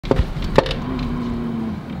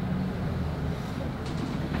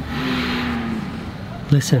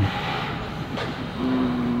Listen.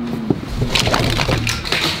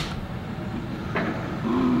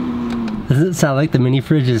 Doesn't it sound like the mini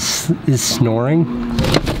fridge is snoring?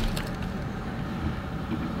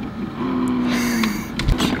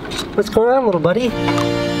 What's going on, little buddy?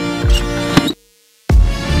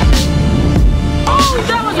 Oh,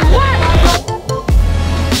 that was wet!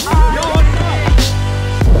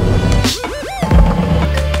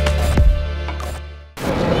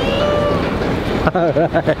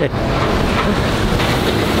 Alright.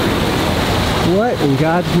 What in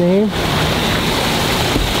God's name?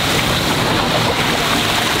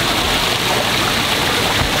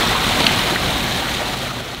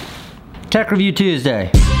 Tech Review Tuesday.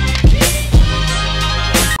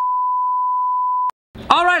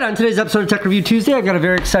 Alright, on today's episode of Tech Review Tuesday, I've got a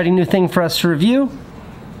very exciting new thing for us to review.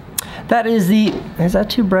 That is is that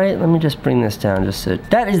too bright? Let me just bring this down just so.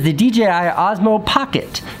 That is the DJI OSMO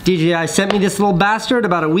Pocket. DJI sent me this little bastard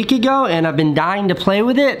about a week ago, and I've been dying to play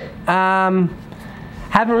with it. Haven't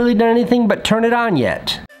really done anything but turn it on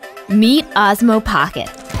yet. Meet Osmo Pocket,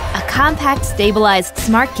 a compact, stabilized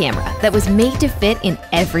smart camera that was made to fit in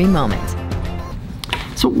every moment.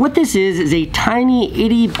 So what this is a tiny,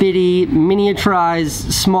 itty-bitty,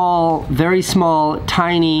 miniaturized, small, very small,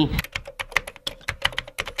 tiny.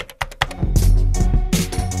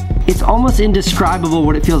 It's almost indescribable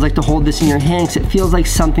what it feels like to hold this in your hands. It feels like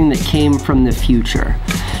something that came from the future.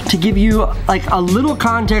 To give you like a little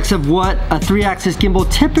context of what a 3-axis gimbal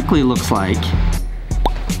typically looks like,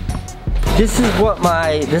 this is what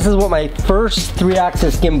my first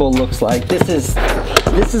 3-axis gimbal looks like. This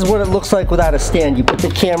is what it looks like without a stand. You put the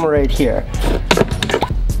camera right here.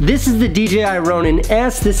 This is the DJI Ronin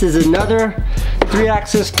S. This is another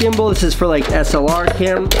 3-axis gimbal. This is for like SLR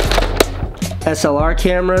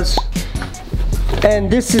cameras.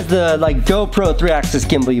 And this is the like GoPro 3-axis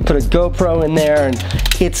gimbal. You put a GoPro in there and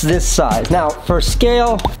it's this size. Now for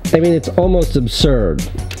scale, I mean, it's almost absurd.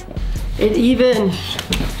 It even,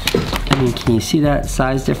 I mean, can you see that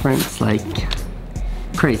size difference? Like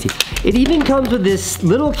crazy. It even comes with this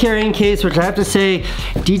little carrying case, which I have to say,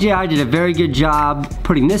 DJI did a very good job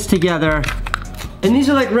putting this together. And these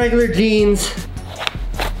are like regular jeans.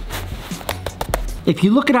 If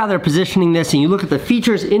you look at how they're positioning this and you look at the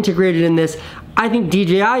features integrated in this, I think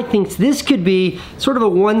DJI thinks this could be sort of a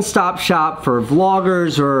one-stop shop for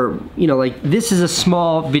vloggers, or, you know, like this is a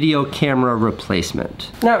small video camera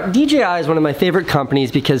replacement. Now, DJI is one of my favorite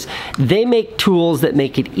companies because they make tools that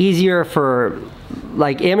make it easier for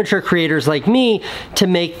like amateur creators like me to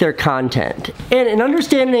make their content. And in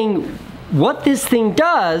understanding what this thing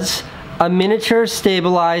does, a miniature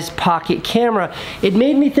stabilized pocket camera, it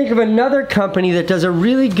made me think of another company that does a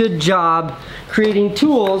really good job creating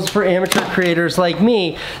tools for amateur creators like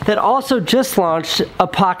me that also just launched a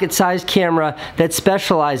pocket-sized camera that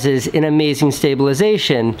specializes in amazing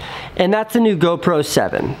stabilization, and that's the new GoPro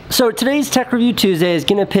 7. So today's Tech Review Tuesday is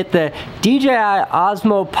gonna pit the DJI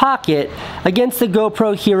OSMO Pocket against the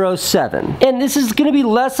GoPro Hero 7. And this is gonna be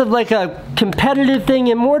less of like a competitive thing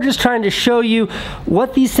and more just trying to show you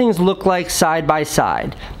what these things look like side by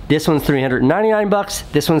side. This one's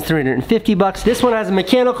 $399, this one's $350. This one has a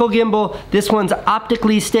mechanical gimbal, this one's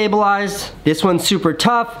optically stabilized, this one's super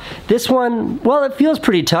tough. This one, well, it feels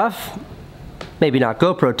pretty tough. Maybe not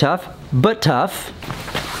GoPro tough, but tough.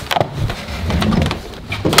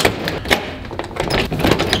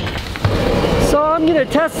 So I'm gonna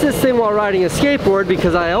test this thing while riding a skateboard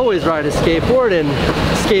because I always ride a skateboard and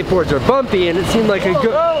skateboards are bumpy, and it seemed like a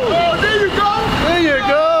good... Oh, there you go! There you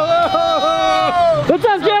go! What's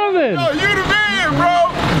up, gentlemen? Oh, you the man,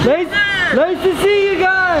 bro! Nice to see you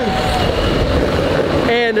guys!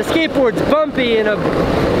 And the skateboard's bumpy, and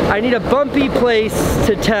I need a bumpy place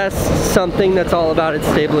to test something that's all about its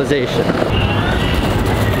stabilization.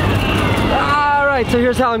 Alright, so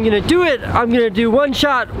here's how I'm gonna do it. I'm gonna do one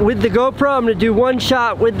shot with the GoPro, I'm gonna do one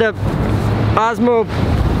shot with the OSMO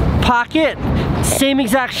Pocket. Same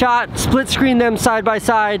exact shot, split screen them side by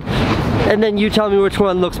side, and then you tell me which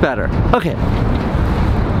one looks better. Okay.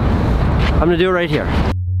 I'm gonna do it right here.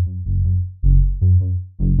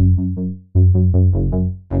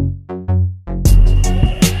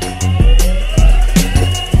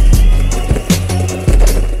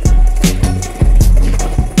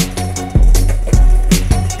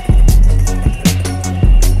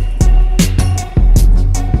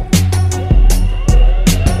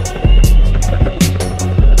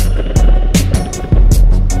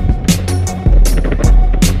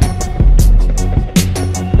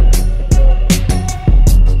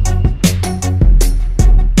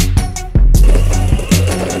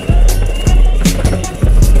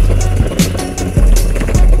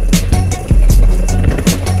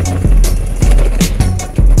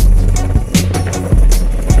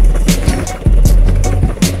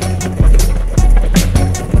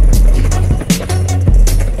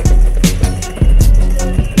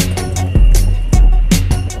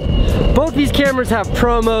 cameras have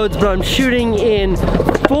pro modes, but I'm shooting in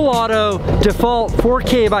full auto, default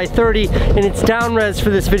 4K by 30, and it's down res for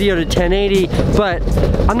this video to 1080, but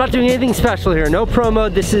I'm not doing anything special here. No pro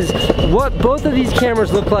mode. This is what both of these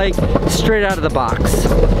cameras look like straight out of the box.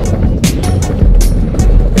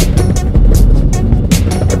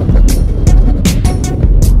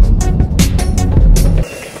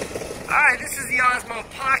 Alright, this is the OSMO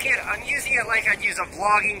Pocket. I'm using it like I'd use a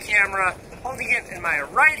vlogging camera, holding it in my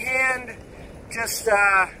right hand, just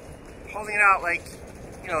holding it out like,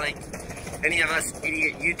 you know, like any of us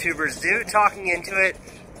idiot YouTubers do, talking into it.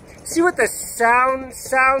 See what the sound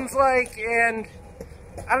sounds like, and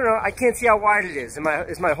I don't know, I can't see how wide it is.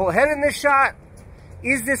 Is my whole head in this shot?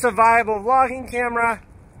 Is this a viable vlogging camera?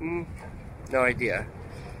 No idea.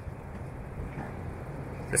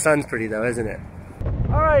 The sun's pretty though, isn't it?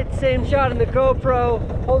 Alright, same shot in the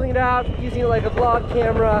GoPro, holding it out, using it like a vlog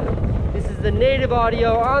camera. This is the native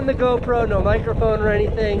audio on the GoPro, no microphone or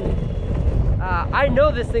anything. I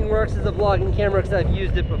know this thing works as a vlogging camera because I've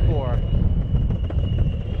used it before.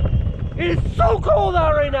 It is so cold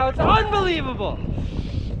out right now, it's unbelievable!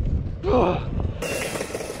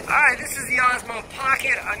 Alright, this is the OSMO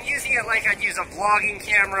Pocket. I'm using it like I'd use a vlogging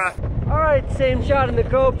camera. Alright, same shot in the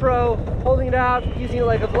GoPro, holding it out, using it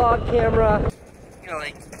like a vlog camera. You know,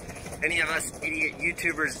 like any of us idiot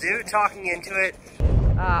YouTubers do, talking into it.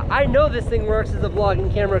 I know this thing works as a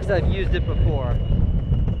vlogging camera because I've used it before.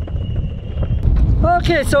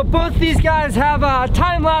 Okay, so both these guys have a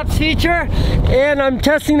time-lapse feature, and I'm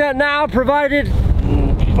testing that now, provided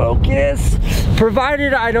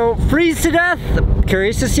I don't freeze to death. I'm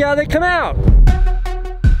curious to see how they come out.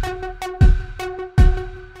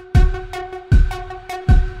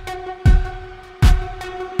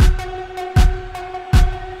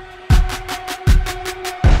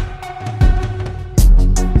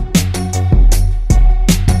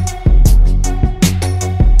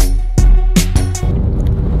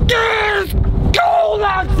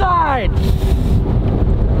 Outside!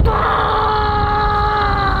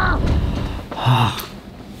 Oh,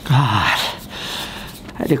 God.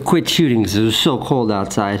 I had to quit shooting because it was so cold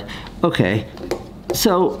outside. Okay,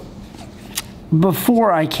 so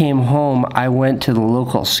before I came home, I went to the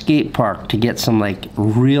local skate park to get some like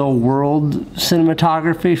real world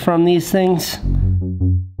cinematography from these things.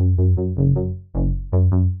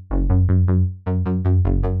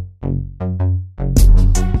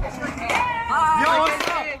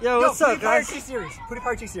 Yo, what's up, guys?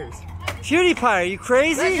 PewDiePie series. PewDiePie, are you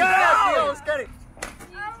crazy? Yeah, let's get it.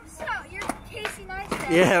 So, you're Casey Neistat.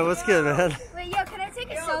 Yeah, what's good, man? Wait, yo, can I take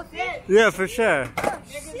a selfie? Yeah, for sure. Oh,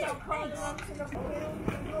 shit.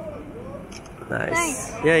 Nice.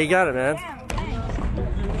 Thanks. Yeah, you got it, man.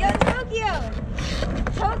 Yo, Tokyo.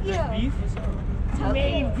 You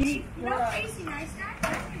know Casey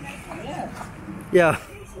Neistat? Yeah.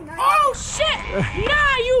 Oh shit!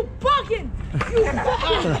 Nah, you bugging! You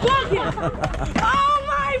fucking bugging! Oh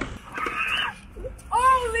my!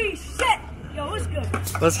 Holy shit! Yo, what's good?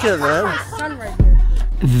 What's good, man? Sun right here.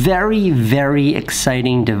 Very, very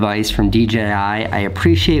exciting device from DJI. I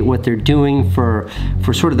appreciate what they're doing for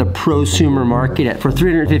sort of the prosumer market. For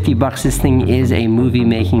 350 bucks, this thing is a movie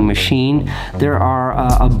making machine. There are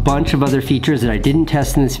a bunch of other features that I didn't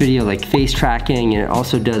test in this video, like face tracking, and it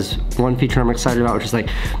also does one feature I'm excited about, which is like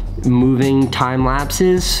moving time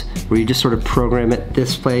lapses, where you just sort of program it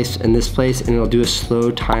this place and it'll do a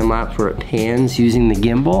slow time lapse where it pans using the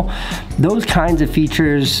gimbal. Those kinds of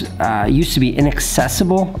features used to be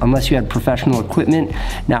inaccessible unless you had professional equipment.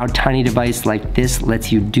 Now a tiny device like this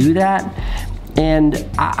lets you do that. And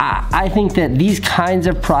I think that these kinds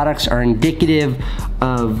of products are indicative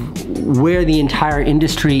of where the entire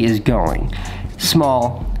industry is going.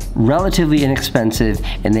 Small, relatively inexpensive,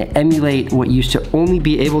 and they emulate what used to only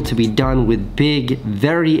be able to be done with big,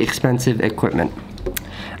 very expensive equipment.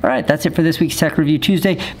 All right, that's it for this week's Tech Review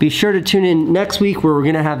Tuesday. Be sure to tune in next week where we're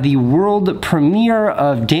gonna have the world premiere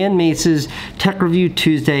of Dan Mace's Tech Review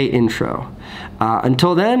Tuesday intro.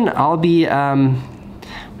 Until then, I'll be, well, I'm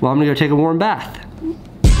gonna go take a warm bath.